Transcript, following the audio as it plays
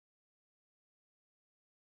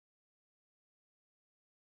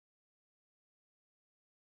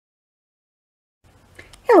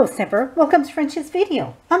Hello Stamper, welcome to French's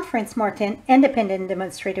video. I'm France Martin, independent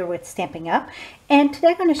demonstrator with Stampin' Up, and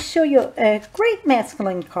today I'm going to show you a great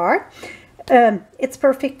masculine card. It's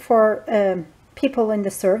perfect for people in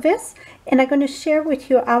the service, and I'm going to share with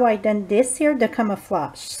you how I done this here, the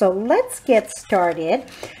camouflage. So let's get started.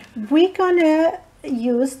 We're going to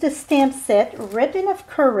use the stamp set Ribbon of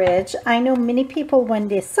Courage. I know many people, when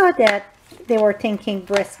they saw that, they were thinking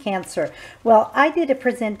breast cancer. Well, I did a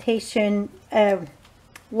presentation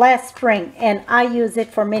last spring, and I use it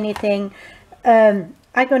for many things. I'm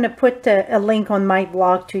going to put a link on my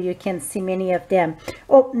blog too. You can see many of them.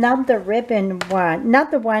 Oh, not the ribbon one, not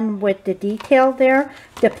the one with the detail there,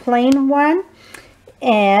 the plain one.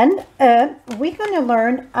 And we're going to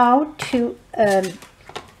learn how to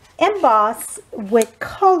emboss with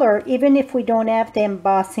color, even if we don't have the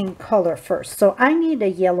embossing color first. So I need a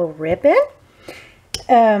yellow ribbon.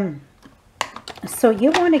 So you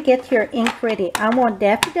want to get your ink ready. I want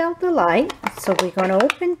Daffodil Delight, so we're going to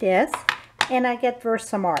open this, and I get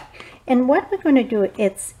Versamark. And what we're going to do,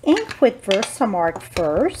 it's ink with Versamark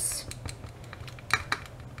first.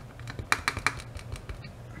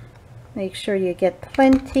 Make sure you get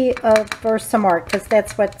plenty of Versamark, because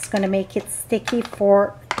that's what's going to make it sticky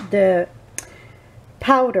for the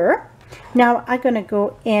powder. Now I'm going to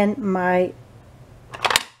go in my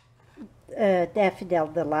Daffodil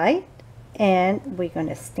Delight, and we're going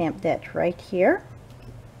to stamp that right here.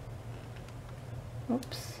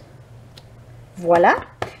 Oops. Voila.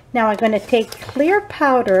 Now I'm going to take clear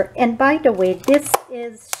powder, and by the way, this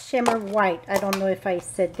is shimmer white. I don't know if I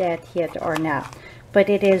said that yet or not, but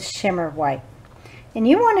it is shimmer white. And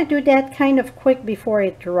you want to do that kind of quick before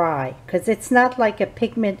it dry, because it's not like a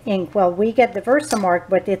pigment ink. Well, we get the Versamark,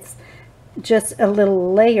 but it's just a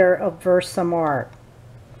little layer of Versamark.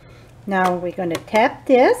 Now we're going to tap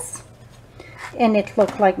this, and it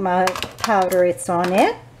looked like my powder is on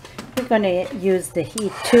it. We're going to use the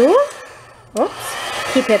heat tool. Oops,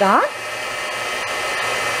 keep it on.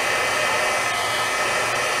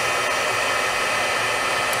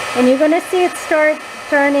 And you're going to see it start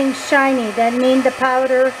turning shiny. That means the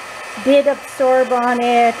powder did absorb on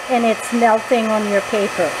it, and it's melting on your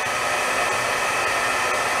paper.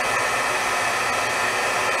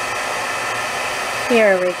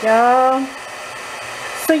 Here we go.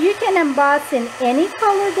 So you can emboss in any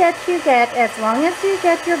color that you get, as long as you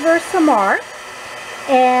get your Versamark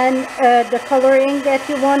and the coloring that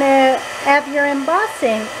you want to have your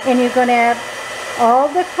embossing, and you're going to have all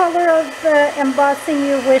the color of embossing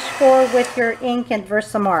you wish for with your ink and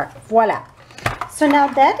Versamark. Voila. So now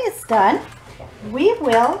that is done, we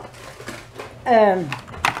will,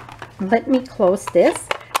 let me close this.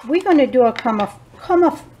 We're going to do a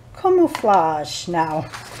camouflage now.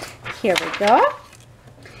 Here we go.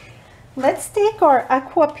 Let's take our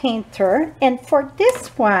aqua painter, and for this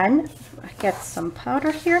one, I got some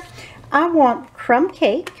powder here. I want crumb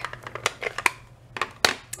cake.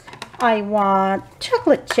 I want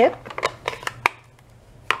chocolate chip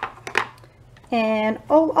and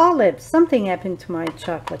olive. Something happened to my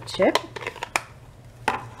chocolate chip.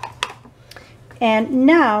 And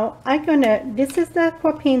now I'm gonna, this is the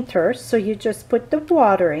aqua painter, so you just put the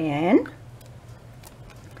water in,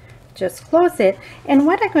 just close it. And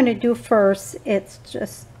what I'm going to do first, it's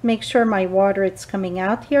just make sure my water is coming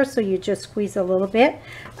out here, so you just squeeze a little bit.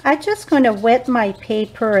 I'm just going to wet my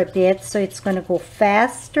paper a bit so it's going to go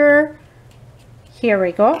faster. Here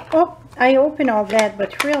we go. Oh, I opened all that,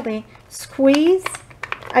 but really squeeze.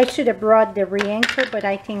 I should have brought the re-anchor, but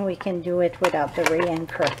I think we can do it without the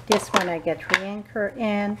re-anchor. This one I get re-anchor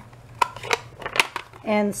in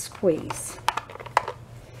and squeeze.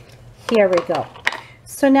 Here we go.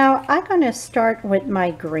 So now I'm going to start with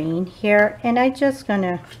my green here, and I just going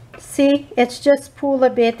to see it's just pool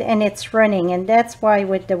a bit and it's running, and that's why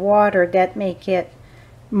with the water that make it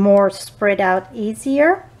more spread out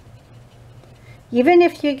easier. Even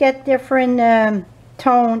if you get different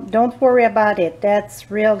tone, don't worry about it.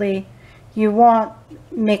 That's really, you want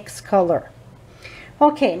mixed color.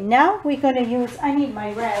 Okay, now we're going to use, I need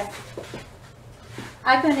my red.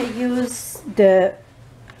 I'm going to use the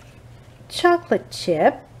chocolate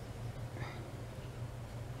chip,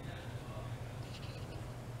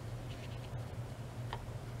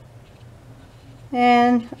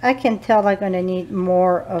 and I can tell I'm going to need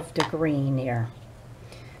more of the green here.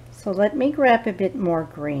 So let me grab a bit more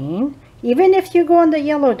green. Even if you go on the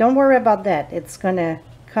yellow, don't worry about that. It's going to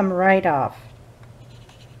come right off.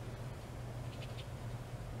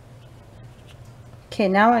 Okay,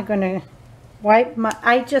 now I'm going to wipe my,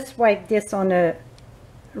 I just wiped this on a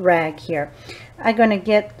rag here. I'm going to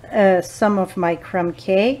get some of my crumb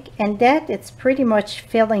cake, and that it's pretty much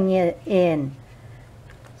filling it in.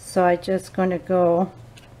 So I just going to go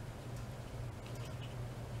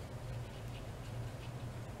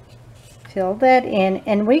fill that in,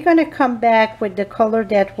 and we're going to come back with the color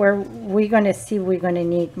that we're going to see we're going to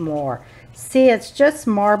need more. See, it's just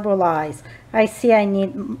marbleized. I see I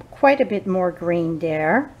need quite a bit more green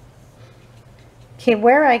there. Okay,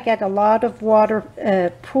 where I get a lot of water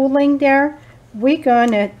pooling there, we're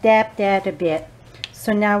going to dab that a bit.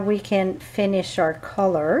 So now we can finish our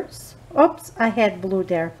colors. Oops, I had blue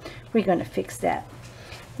there. We're going to fix that.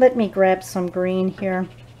 Let me grab some green here.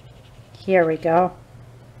 Here we go.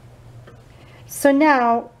 So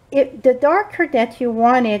now, if the darker that you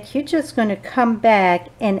want it, you're just going to come back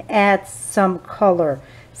and add some color.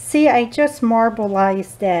 See, I just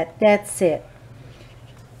marbleized that. That's it.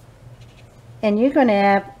 And you're going to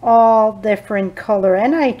have all different color.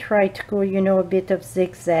 And I try to go, you know, a bit of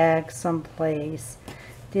zigzag someplace.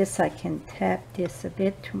 This I can tap this a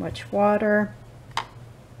bit. Too much water.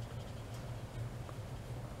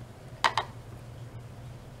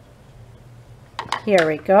 Here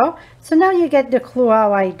we go. So now you get the clue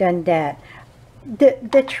how I done that.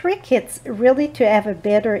 The trick is really to have a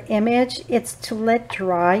better image. It's to let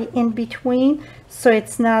dry in between, so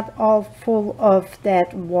it's not all full of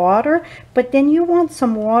that water. But then you want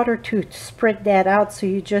some water to spread that out, so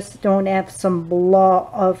you just don't have some blob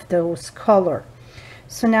of those color.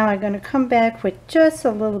 So now I'm going to come back with just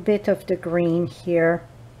a little bit of the green here.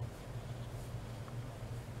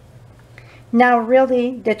 Now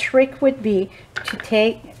really the trick would be to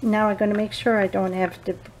take, now I'm going to make sure I don't have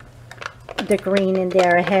the green in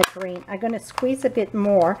there. I had green. I'm going to squeeze a bit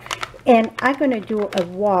more, and I'm going to do a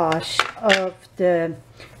wash of the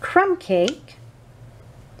crumb cake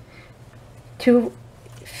to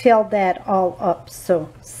fill that all up. So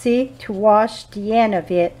see, to wash the end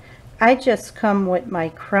of it, I just come with my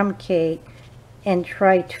crumb cake and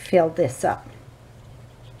try to fill this up.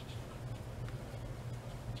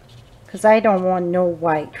 Because I don't want no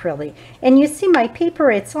white really. And you see my paper,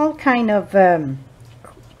 it's all kind of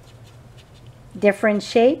different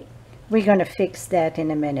shape. We're going to fix that in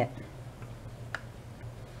a minute.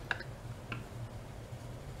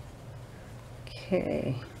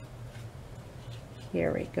 Okay.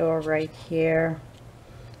 Here we go, right here.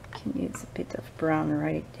 Can use a bit of brown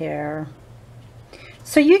right there.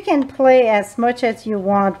 So you can play as much as you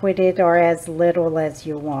want with it or as little as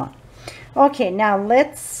you want. Okay, now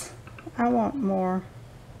let's, I want more.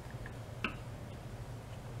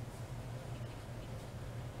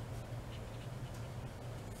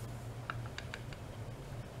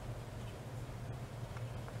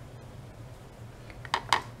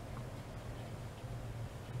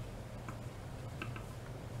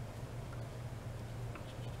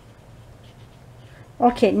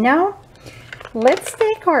 Okay, now let's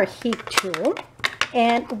take our heat tool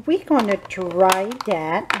and we're going to dry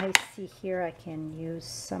that. I see here I can use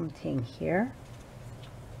something here.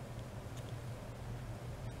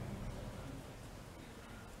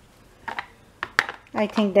 I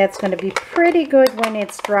think that's going to be pretty good when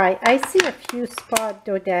it's dry. I see a few spots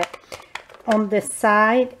though that on the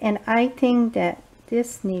side, and I think that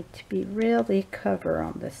this needs to be really covered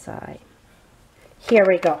on the side. Here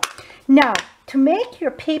we go. Now, to make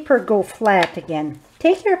your paper go flat again,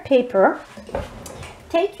 take your paper,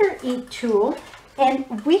 take your heat tool, and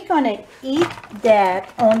we're going to heat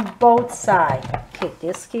that on both sides. Okay,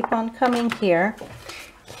 this keep on coming here.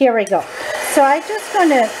 Here we go. So I just going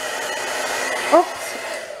to, oops,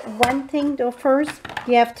 one thing though first,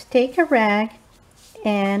 you have to take a rag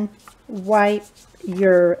and wipe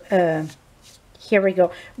your, here we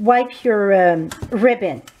go, wipe your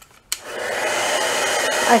ribbon.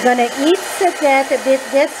 I'm going to heat that a bit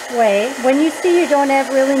this way. When you see you don't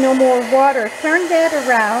have really no more water, turn that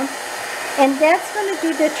around, and that's going to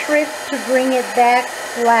do the trick to bring it back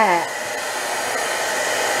flat.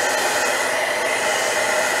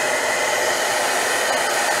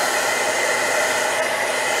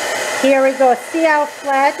 Here we go. See how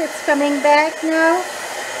flat it's coming back now?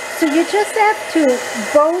 So you just have to,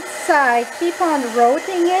 both sides, keep on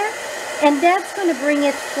rotating it, and that's going to bring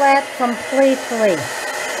it flat completely.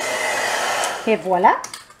 Okay, voila.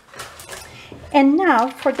 And now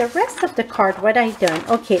for the rest of the card, what I done,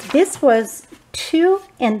 okay, this was 2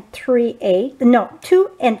 3/8, no,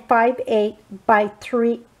 2 5/8 by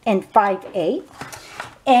 3 5/8,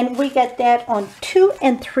 and we got that on 2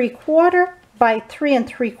 3/4 by 3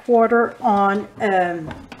 3/4 on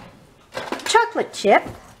chocolate chip.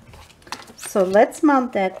 So let's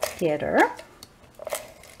mount that together,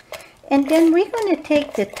 and then we're going to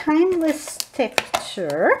take the timeless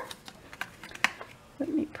texture. Let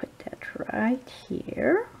me put that right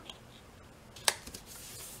here.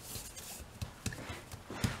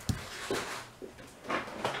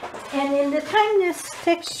 And in the timeless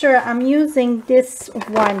texture, I'm using this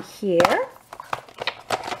one here.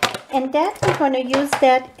 And that we're going to use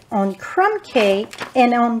that on crumb cake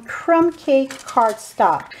and on crumb cake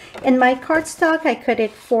cardstock. And my cardstock, I cut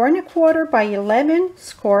it 4 1/4 by 11,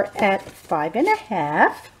 score at 5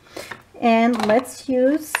 1/2. And let's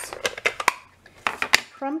use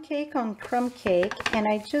crumb cake on crumb cake. And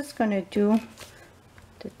I'm just going to do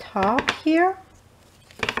the top here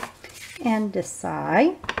and the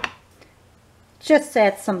side. Just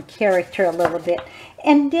add some character a little bit.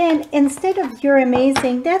 And then instead of You're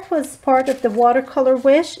Amazing, that was part of the watercolor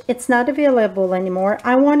wish. It's not available anymore.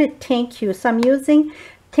 I wanted thank you. So I'm using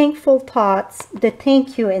Thankful Thoughts, the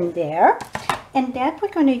thank you in there. And that we're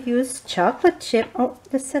going to use chocolate chip. Oh,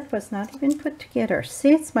 the set was not even put together.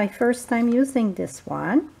 See, it's my first time using this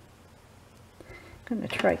one. I'm going to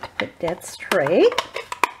try to put that straight.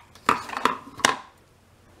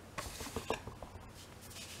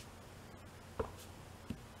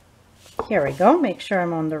 Here we go. Make sure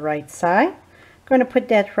I'm on the right side. I'm going to put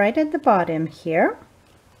that right at the bottom here.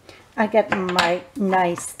 I got my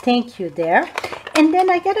nice thank you there. And then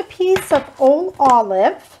I got a piece of old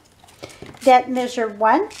olive that measure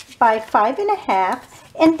 1 by 5 1/2.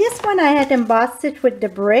 And this one I had embossed it with the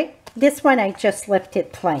brick. This one I just left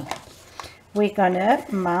it plain. We're going to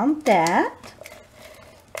mount that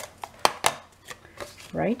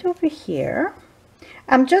right over here.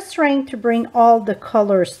 I'm just trying to bring all the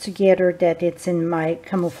colors together that it's in my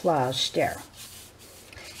camouflage there.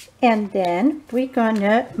 And then we're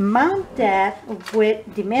gonna mount that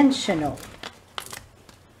with dimensional.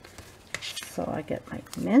 So I get my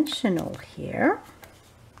dimensional here.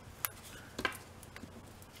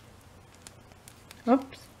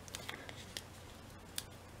 Oops.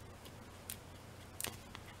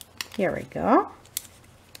 Here we go.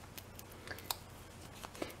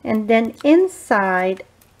 And then inside,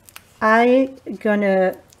 I'm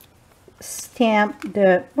gonna stamp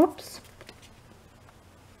the, whoops.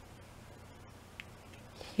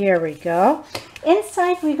 Here we go.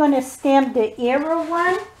 Inside, we're gonna stamp the arrow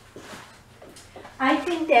one. I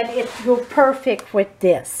think that it will go perfect with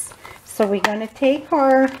this. So we're gonna take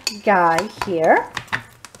our guy here.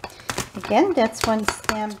 Again, that's one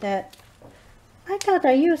stamp that, I thought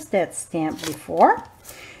I used that stamp before.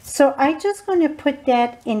 So I'm just going to put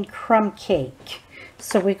that in crumb cake.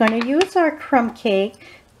 So we're going to use our crumb cake,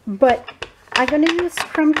 but I'm going to use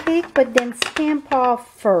crumb cake, but then stamp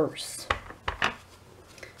off first.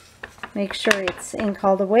 Make sure it's ink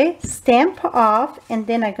all the way. Stamp off, and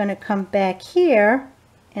then I'm going to come back here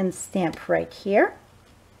and stamp right here.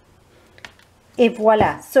 Et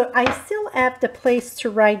voila. So I still have the place to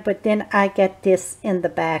write, but then I get this in the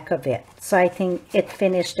back of it. So I think it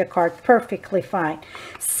finished the card perfectly fine.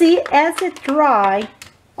 See, as it dry,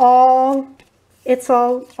 it's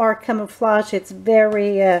all our camouflage. It's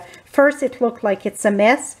very, first it looked like it's a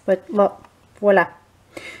mess, but look, voila.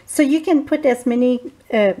 So you can put as many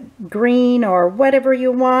green or whatever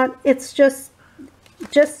you want. It's just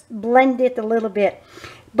blend it a little bit.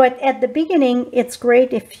 But at the beginning, it's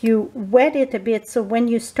great if you wet it a bit, so when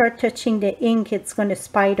you start touching the ink, it's going to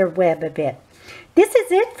spider web a bit. This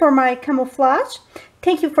is it for my camouflage.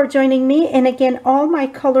 Thank you for joining me. And again, all my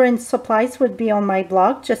color and supplies would be on my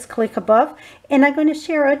blog. Just click above. And I'm going to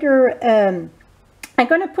share other, I'm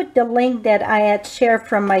going to put the link that I had shared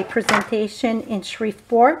from my presentation in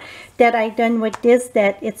Shreveport that I done with this,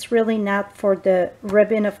 that it's really not for the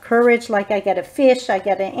ribbon of courage. Like I got a fish, I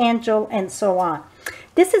got an angel, and so on.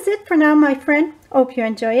 This is it for now, my friend. Hope you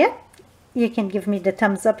enjoy it. You can give me the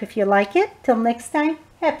thumbs up if you like it. Till next time,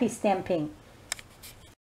 happy stamping.